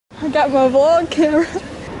Got my vlog camera.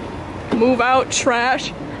 Move out,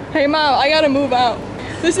 trash. Hey mom, I gotta move out.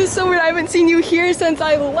 This is so weird, I haven't seen you here since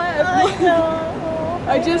I left. I know.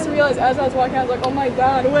 I just realized as I was walking, I was like, oh my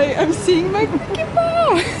god, wait, I'm seeing my freaking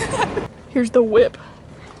mom. Here's the whip.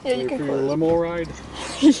 Yeah, you can for your limo ride.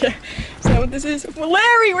 Yeah, is that what this is? Well,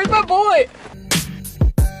 Larry, where's my boy?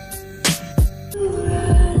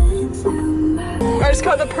 I just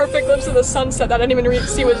caught the perfect glimpse of the sunset that I didn't even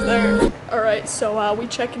see was there. Alright, so we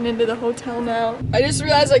checking into the hotel now. I just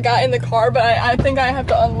realized I got in the car, but I think I have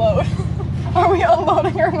to unload. Are we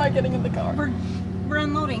unloading or am I getting in the car? We're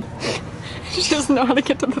unloading. She doesn't know how to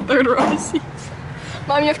get to the third row of seats.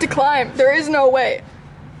 Mom, you have to climb. There is no way.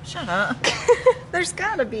 Shut up. There's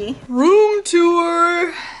gotta be. Room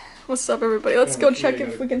tour. What's up, everybody? Let's go check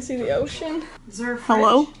if we can see the ocean. Is there a fridge?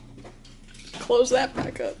 Hello? Close that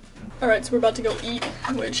back up. Alright, so we're about to go eat,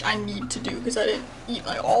 which I need to do because I didn't eat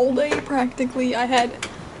like all day practically. I had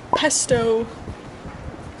pesto.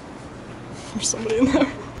 There's somebody in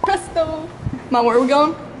there. Pesto. Mom, where are we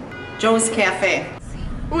going? Joe's Cafe.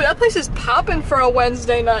 Ooh, that place is popping for a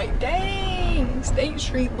Wednesday night. Dang! State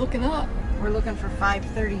Street looking up. We're looking for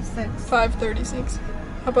 536. 536.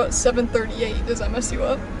 How about 738? Does that mess you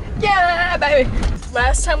up? Yeah, baby!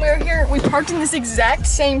 Last time we were here, we parked in this exact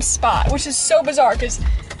same spot, which is so bizarre because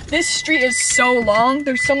this street is so long.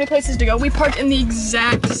 There's so many places to go. We parked in the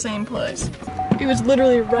exact same place. It was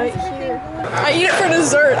literally right here. I eat it for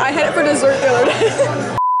dessert. I had it for dessert the other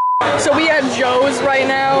day. So we had Joe's right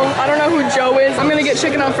now. I don't know who Joe is. I'm gonna get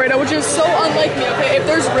chicken Alfredo, which is so unlike me, okay? If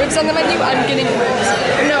there's ribs on the menu, I'm getting ribs.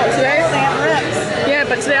 No, today? Yeah,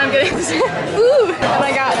 but today I'm getting ooh! And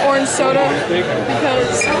I got orange soda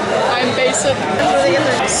because I'm basic.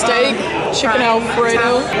 Steak, chicken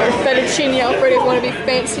Alfredo, or fettuccine Alfredo if you want to be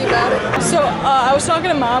fancy about it. So I was talking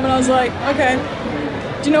to mom and I was like, okay,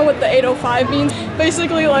 do you know what the 805 means?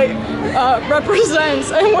 Basically like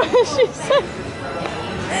represents. And what did she say?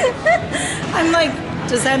 I'm like,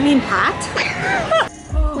 does that mean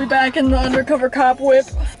hot? We back in the undercover cop whip.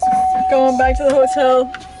 Going back to the hotel.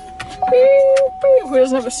 Who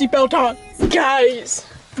doesn't have a seatbelt on? Guys,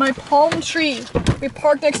 my palm tree. We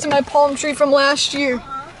parked next to my palm tree from last year.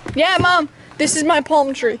 Yeah, Mom, this is my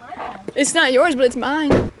palm tree. It's not yours, but it's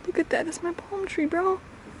mine. Look at that, that's my palm tree, bro.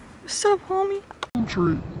 What's up, homie? Palm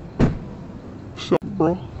tree. What's up,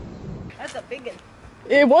 bro? That's a big one.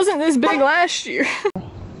 It wasn't this big last year.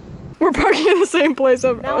 We're parking in the same place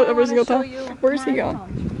every single time. Where's he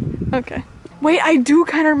going? Okay. Wait, I do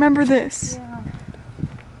kind of remember this. Yeah.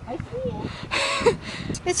 I see it.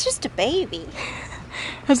 It's just a baby.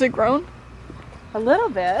 Has it grown? A little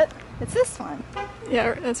bit. It's this one.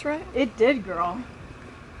 Yeah, that's right. It did grow.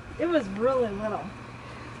 It was really little.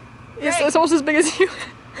 It's almost as big as you.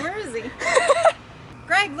 Where is he?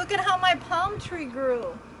 Greg, look at how my palm tree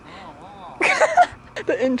grew.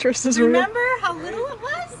 The interest is real. Remember how little it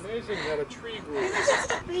was? It's amazing that a tree grew. It was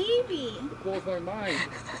just a baby. It blows my mind.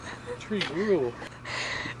 A tree grew.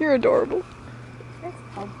 You're adorable. That's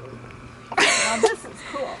ugly. Now this is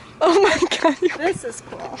cool. Oh my god. This is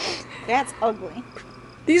cool. That's ugly.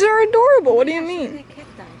 These are adorable. What do you mean?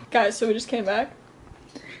 Guys, so we just came back.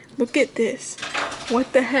 Look at this.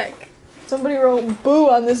 What the heck? Somebody wrote boo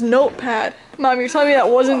on this notepad. Mom, you're telling me that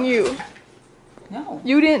wasn't you. No.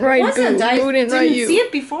 You didn't write boo. Boo didn't write you. see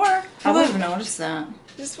it before. I would have noticed that.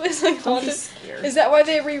 This place like haunted. Is that why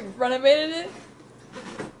they renovated it?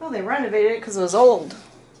 Well, they renovated it because it was old.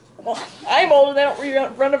 Well, I'm old and they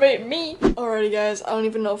don't renovate me. Alrighty guys, I don't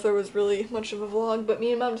even know if there was really much of a vlog, but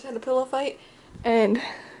me and Mom just had a pillow fight and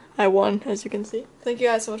I won, as you can see. Thank you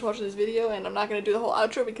guys so much for watching this video, and I'm not going to do the whole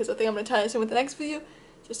outro because I think I'm going to tie this in with the next video.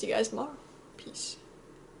 So see you guys tomorrow. Peace.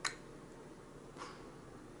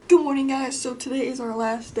 Good morning guys, so today is our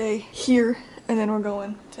last day here and then we're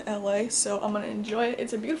going to LA, so I'm gonna enjoy it.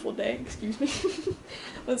 It's a beautiful day, excuse me.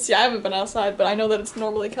 Let's see, I haven't been outside, but I know that it's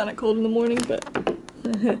normally kind of cold in the morning, but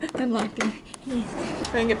I'm locked in. We're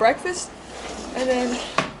gonna get breakfast and then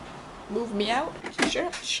move me out.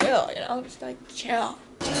 Chill, you know, just like chill.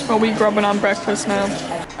 Well, we grubbing on breakfast now.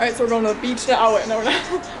 Alright, so we're going to the beach now. And then we're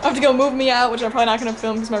gonna I have to go move me out, which I'm probably not gonna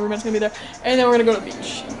film because my roommate's gonna be there. And then we're gonna go to the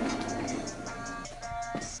beach.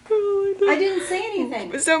 I didn't say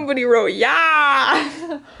anything. Somebody wrote,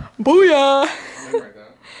 yeah! Booyah!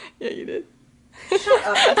 Yeah, you did. Shut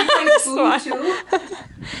up. Did you write boo too?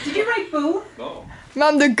 Did you write boo? No.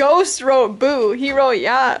 Mom, the ghost wrote boo. He wrote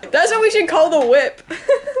yeah. That's what we should call the whip.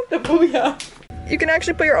 The booyah. You can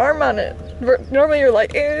actually put your arm on it. Normally you're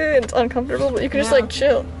like, it's uncomfortable, but you can just like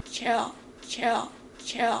chill. Chill, chill,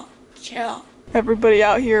 chill, chill. Everybody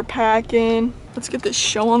out here packing. Let's get this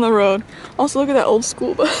show on the road. Also, look at that old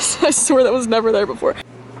school bus. I swear that was never there before.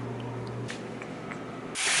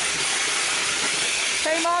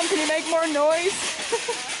 can you make more noise?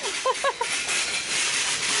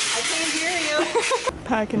 I can't hear you.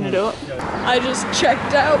 Packing it up. I just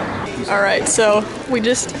checked out. Alright, so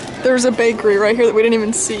there was a bakery right here that we didn't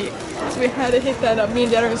even see. So we had to hit that up. Me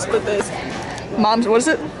and Dad are gonna split this. Mom's, what is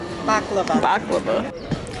it? Baklava. Baklava.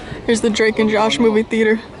 Here's the Drake and Josh movie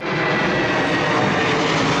theater.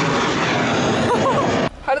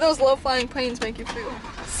 How do those low-flying planes make you feel?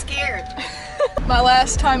 Scared. My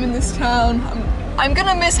last time in this town, I'm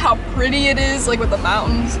gonna miss how pretty it is, like with the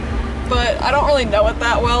mountains, but I don't really know it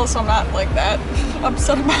that well, so I'm not like that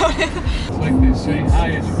upset about it. It's like they say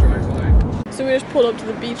hi as you drive by. So we just pulled up to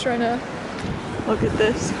the beach right now. Look at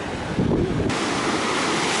this.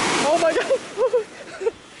 Oh my god.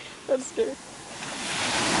 That's scary.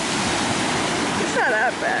 It's not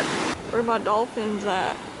that bad. Where are my dolphins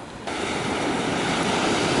at?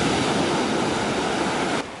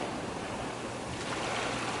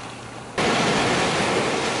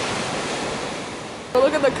 Oh,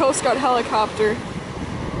 look at the Coast Guard helicopter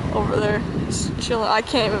over there. Just chilling. I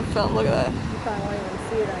can't even film. Look at that. You probably won't even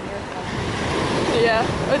see it on your phone. Yeah,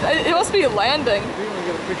 it must be landing. We only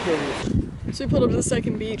got a picture of you. So we pulled up to the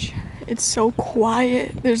second beach. It's so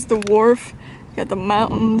quiet. There's the wharf, you got the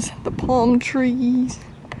mountains, the palm trees.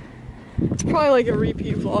 It's probably like a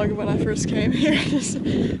repeat vlog of when I first came here, just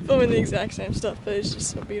filming the exact same stuff, but it's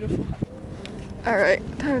just so beautiful. All right,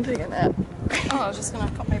 time to take a nap. Oh, I was just gonna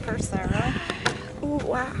put my purse there, right? Oh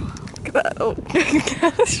wow, look at that. Oh,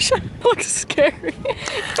 this looks scary.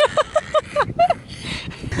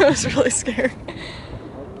 That was really scary.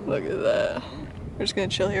 Look at that. We're just gonna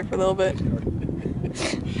chill here for a little bit.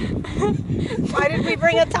 Why did we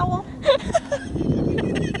bring a towel?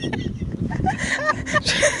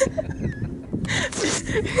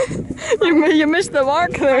 You missed the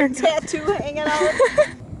mark there. Tattoo hanging out.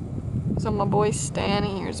 So my boy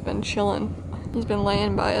Stanny here's been chilling. He's been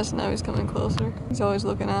laying by us, now he's coming closer. He's always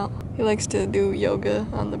looking out. He likes to do yoga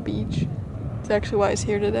on the beach. That's actually why he's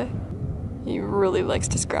here today. He really likes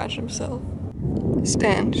to scratch himself.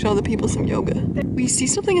 Stan, show the people some yoga. We see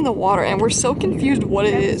something in the water and we're so confused what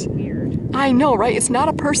it is. Weird. I know, right? It's not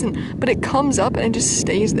a person, but it comes up and it just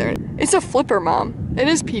stays there. It's a flipper, Mom. It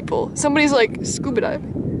is people. Somebody's like scuba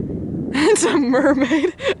diving. It's a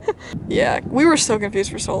mermaid. Yeah, we were so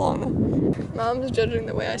confused for so long though. Mom's judging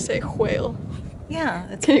the way I say whale. Yeah,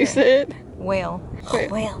 it's Can you weird. say it? Whale. Whale.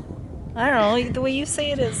 Whale. I don't know, the way you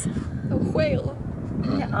say it is. A whale.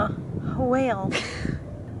 Yeah, a whale.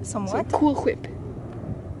 Some It's a what? cool whip.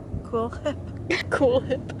 Cool hip. Cool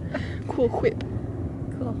hip. Cool whip.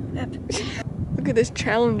 Cool hip. Look at this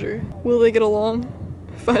Challenger. Will they get along?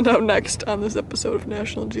 Find out next on this episode of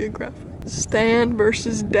National Geographic. Stan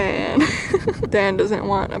versus Dan. Dan doesn't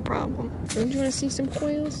want a problem. Don't you want to see some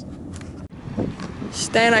whales?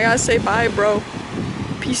 Stan, I gotta say bye, bro.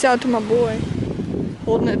 Peace out to my boy.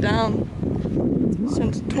 Holding it down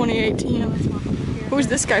since 2018. Who's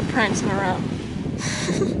this guy prancing around?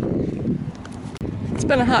 It's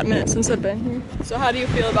been a hot minute since I've been here. So how do you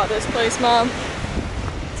feel about this place, Mom?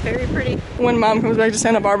 It's very pretty. When Mom comes back to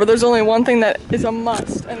Santa Barbara, there's only one thing that is a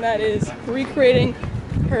must, and that is recreating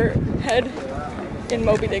her head in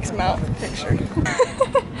Moby Dick's mouth picture.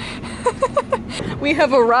 We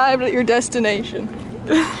have arrived at your destination.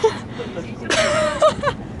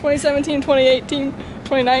 2017, 2018,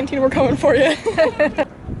 2019, we're coming for you.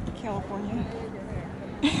 California.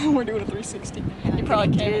 We're doing a 360. You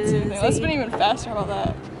probably can't even see anything. Let's been even faster. How about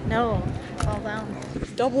that? No, fall down.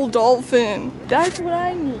 Double dolphin. That's what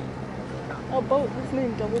I need. A boat that's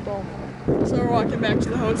named Double Dolphin. So we're walking back to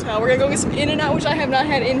the hotel. We're gonna go get some In-N-Out, which I have not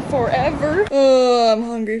had in forever. Oh, I'm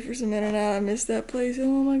hungry for some In-N-Out. I miss that place. Oh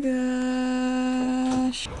my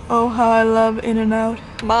gosh. Oh, how I love In-N-Out.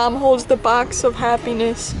 Mom holds the box of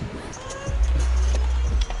happiness.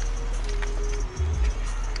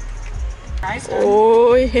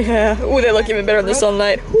 Oh yeah. Oh, they look even better in the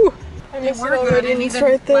sunlight. Whew. I They miss it were good, already, and and it's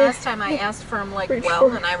even right there. last time I asked for them like Pretty well,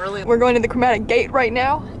 sure. and I really. We're going to the Chromatic Gate right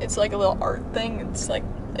now. It's like a little art thing.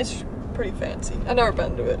 It's pretty fancy. I've never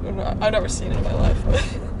been to it. I've never seen it in my life.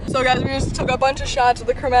 So guys, we just took a bunch of shots of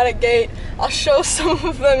the Chromatic Gate. I'll show some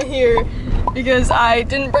of them here because I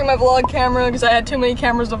didn't bring my vlog camera because I had too many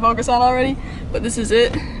cameras to focus on already. But this is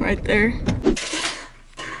it right there.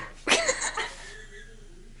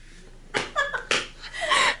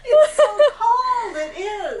 It's so cold. It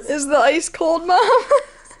is. Is the ice cold, Mom? Yeah.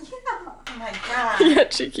 Oh my god. Yeah,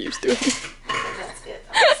 she keeps doing it. That's it.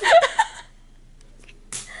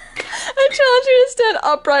 I challenge you to stand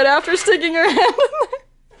upright after sticking your hand in there.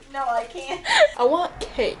 No, I can't. I want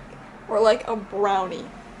cake or like a brownie,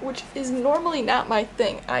 which is normally not my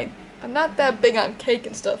thing. I'm not that big on cake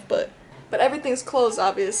and stuff, but But everything's closed,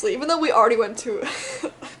 obviously, even though we already went to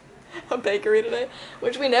a bakery today,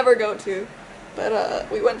 which we never go to. But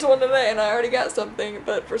we went to one today and I already got something,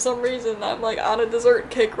 but for some reason I'm like on a dessert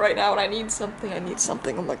kick right now and I need something,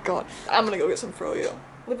 oh my god. I'm gonna go get some froyo.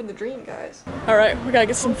 Living the dream, guys. Alright, we gotta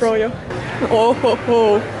get some froyo. Oh ho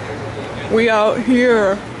ho. We out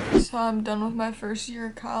here. So I'm done with my first year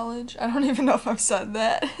of college. I don't even know if I've said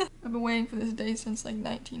that. I've been waiting for this day since like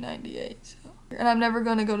 1998, so. And I'm never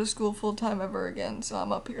gonna go to school full time ever again, so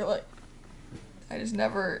I'm up here like, I was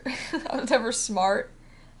never smart.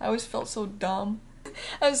 I always felt so dumb.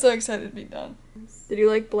 I was so excited to be done. Did you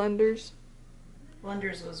like Blenders?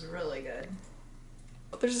 Blenders was really good.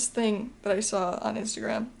 There's this thing that I saw on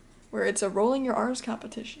Instagram where it's a rolling your R's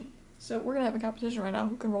competition. So we're gonna have a competition right now.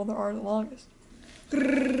 Who can roll their R the longest?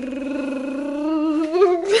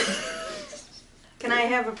 Can I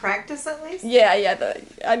have a practice at least? Yeah,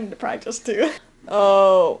 I need to practice too.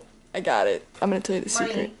 Oh, I got it. I'm gonna tell you the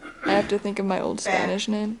secret. I have to think of my old Spanish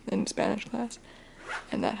name in Spanish class.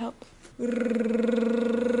 And that helps. Wait, no,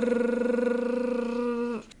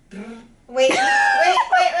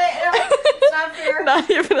 it's not fair. Not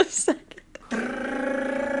even a second.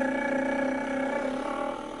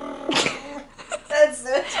 That's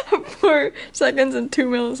it. 4 seconds and 2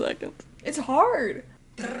 milliseconds. It's hard.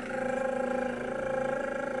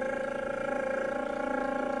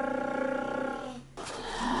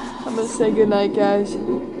 I'm gonna say goodnight, guys.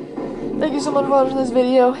 Thank you so much for watching this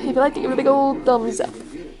video. If you liked it, give it a big old thumbs up.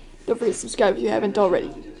 Don't forget to subscribe if you haven't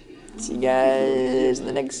already. See you guys in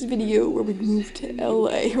the next video where we move to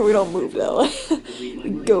LA. Or we don't move to LA.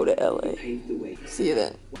 We go to LA. See you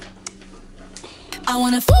then. I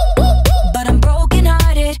wanna but I'm broken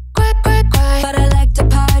hearted. Cry, but I like to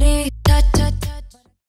party.